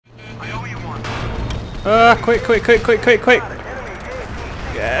Ah, quick, quick, quick, quick, quick, quick.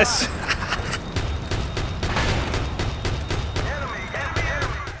 Yes.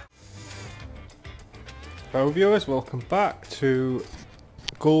 Hello viewers, welcome back to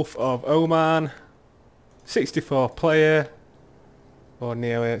Gulf of Oman. 64 player. Or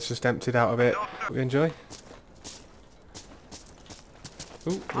nearly, it's just emptied out of it. We enjoy.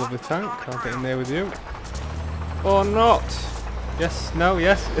 Ooh, lovely tank. I'll get in there with you. Or not. Yes, no,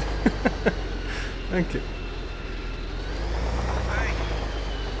 yes. Thank you. Hey,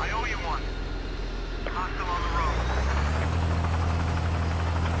 I owe you one. Hostile on the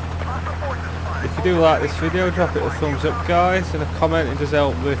road. If you do like this video, drop it a thumbs up, guys, and a comment. It does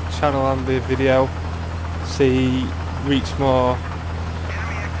help the channel and the video reach more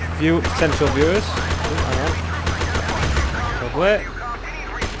potential viewers. Ooh, hang on. Lovely.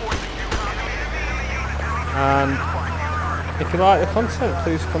 And if you like the content,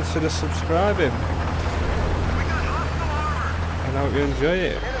 please consider subscribing. And I hope you enjoy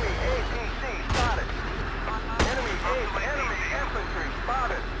it.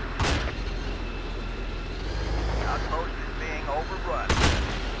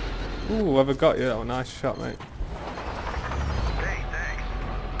 Ooh, have I got you? Oh, nice shot, mate.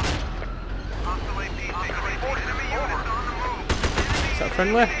 Is that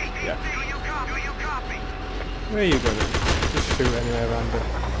friendly? Yeah. Where are you going? Just shoot anywhere random.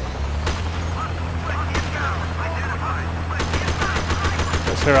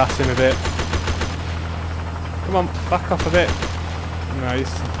 Let's harass him a bit. Come on, back off a bit.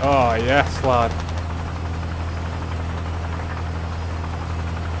 Nice. Oh, yes, lad.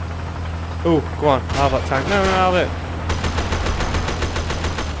 Oh, go on, I'll have that tank. No, I'll have it.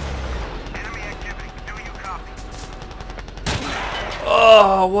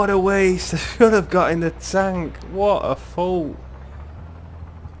 Oh, what a waste. I should have got in the tank. What a fool.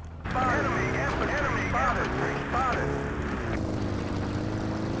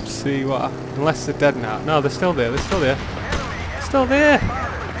 See what happens. Unless they're dead now. No, they're still there. They're still there. Still there.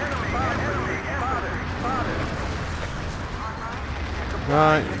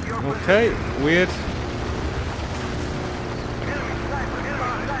 Right. Okay. Weird.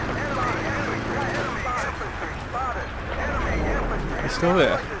 He's still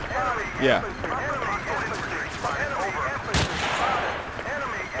there. Yeah.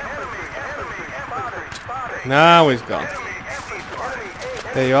 Now he's gone.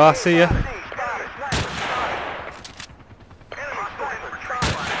 There you are. See ya.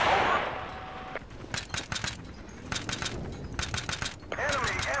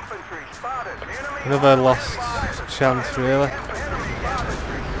 Another lost chance, really.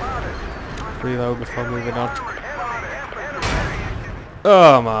 Reload before moving on.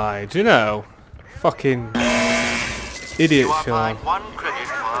 Oh my, do you know? Fucking idiot, Sean. One credit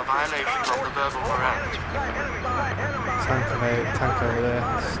for a violation of the verbal morality. Tank over there.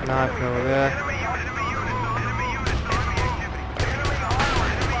 Sniper over there.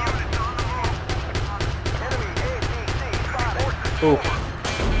 Oh.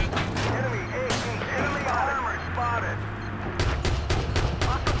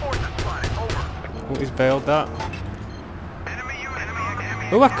 Oh, he's bailed that.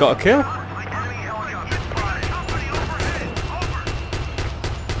 Oh, I got a kill.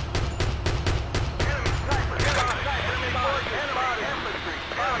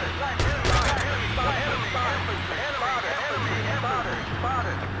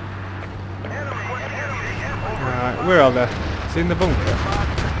 Alright, where are they? It's in the bunker.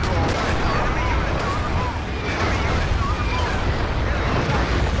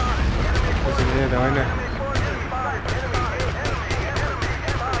 What's in here though, isn't it?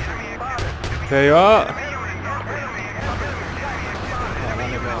 There you are.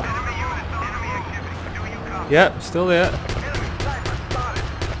 Yep, still there.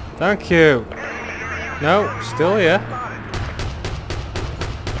 Thank you. No, still here.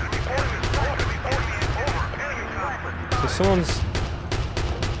 So someone's...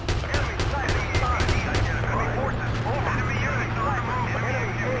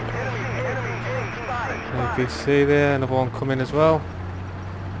 APC there, another one coming as well.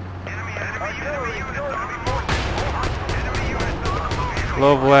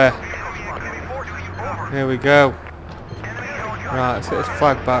 Lovely. Here we go. Right, let's get this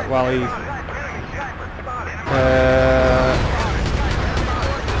flag back while he...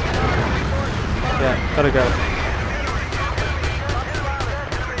 yeah, gotta go.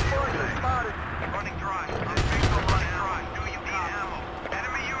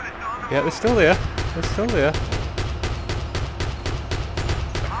 Yeah, they're still there. They're still there.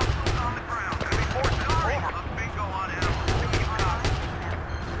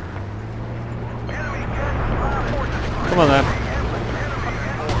 Come on then.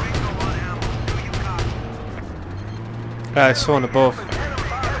 It's someone above.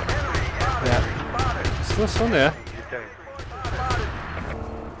 Yeah. Still someone there.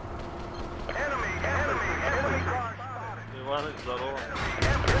 Иваныч, здорово.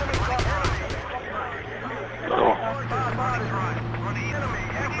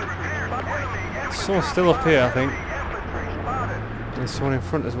 Someone's still up here, I think. There's someone in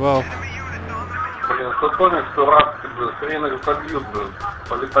front as well. Блин, спокойно, что раз, хрен их побьют,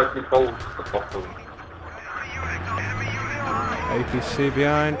 полетать не получится, походу. APC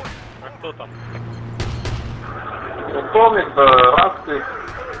behind. А кто там? Утомик, да, расы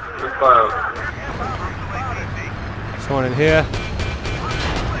летают. Someone in here.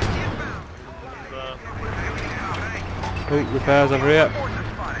 Да. Oh, repairs over here.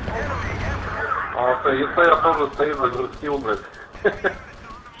 А вот если я тоже стою, загрузил, блядь.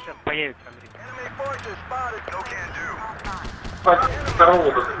 Сейчас появится, Андрей. Второго,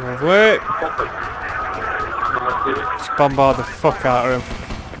 Wait. Just bombard the fuck out of him.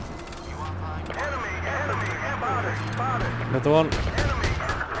 Another one.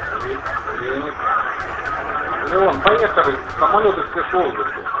 Леон, поехали, самолеты все в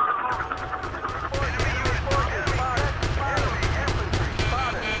воздухе.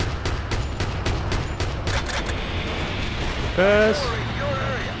 Repairs.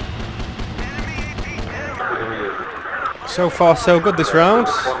 So far so good this round.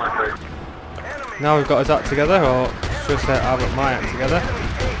 Now we've got his act together, or should I say I've got my act together.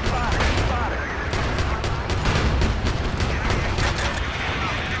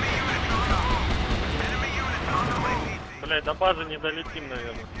 Блядь, до базы не долетим,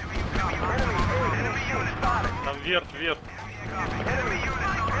 наверное. Там вверх.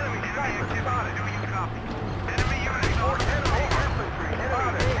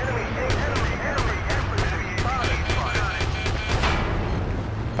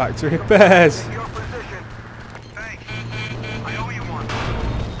 Back to repairs.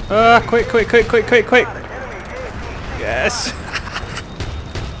 Ah, quick. Yes.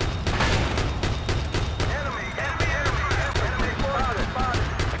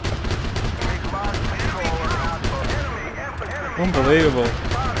 Unbelievable.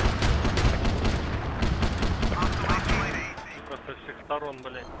 Со всех сторон,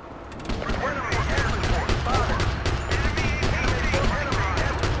 блядь.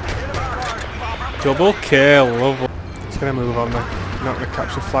 Double kill, lovely. It's gonna move on then. Not gonna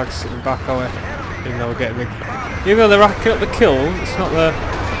capture flags sitting back, are we? Even though we're getting the, even though they're racking up the kills, it's not the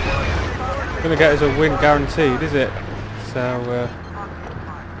gonna get us a win guaranteed, is it? So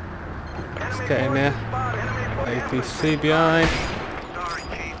let's get in there. APC behind.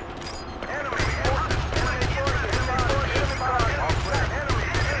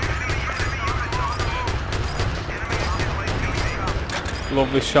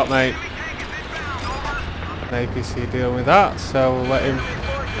 Lovely shot, mate. APC deal with that, so we'll let him.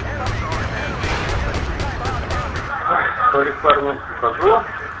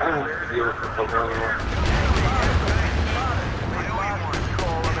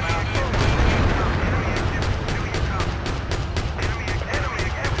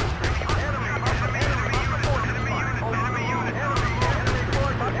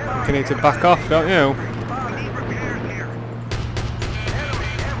 You need to back off, don't you?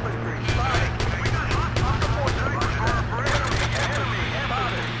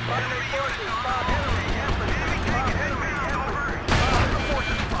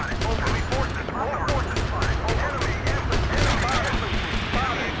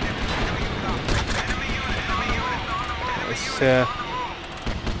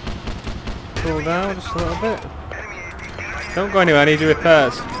 Cool down just a little bit. Don't go anywhere, I need your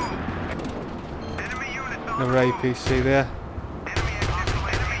repairs. Another APC there.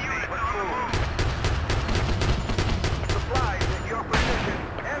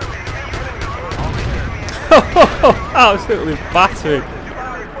 Absolutely battered.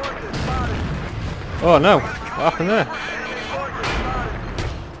 Oh no, what happened there?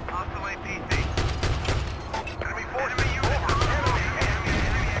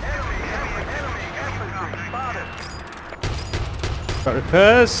 Got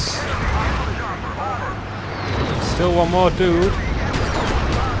repairs. Still one more dude.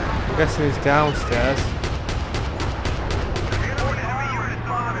 I'm guessing he's downstairs.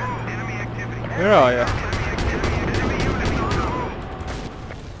 Where are you?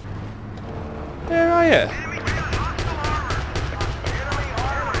 Where are you?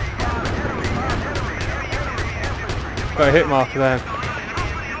 Got a hit marker there.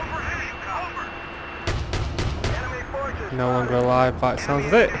 No longer alive by the sounds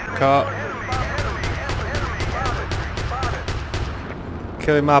of it. Caught.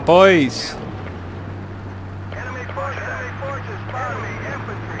 killing my boys.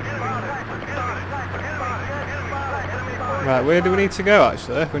 Right, where do we need to go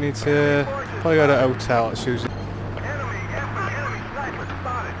actually? We need to probably go to a hotel. Let's use it.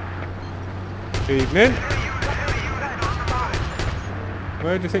 Evening.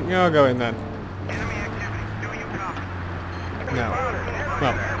 Where do you think you're going then? No.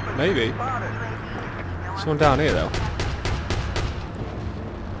 Well, maybe. Someone down here though.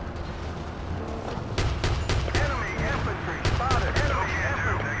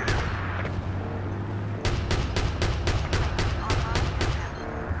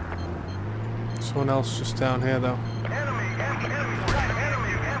 Someone else just down here though.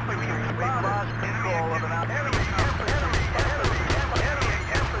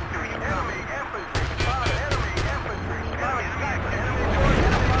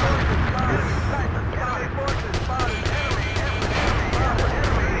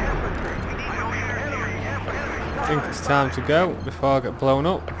 I think it's time to go before I get blown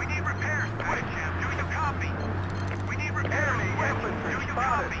up. We need repairs, White Chip. Do you copy? We need repairs, White. Do you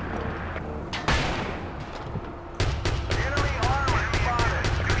copy? Enemy armor spotted.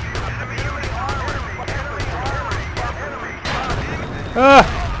 Enemy armor. Ah!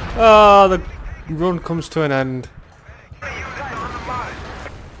 Oh, the run comes to an end.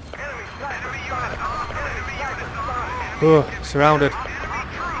 Oh, surrounded.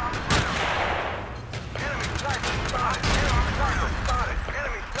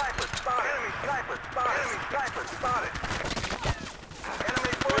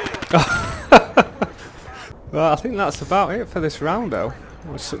 Well, I think that's about it for this round though.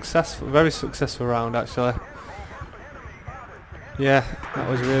 It was successful, very successful round actually. Yeah, that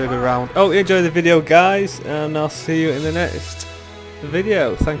was a really good round. Oh, enjoy the video guys, and I'll see you in the next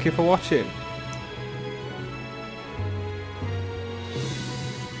video. Thank you for watching.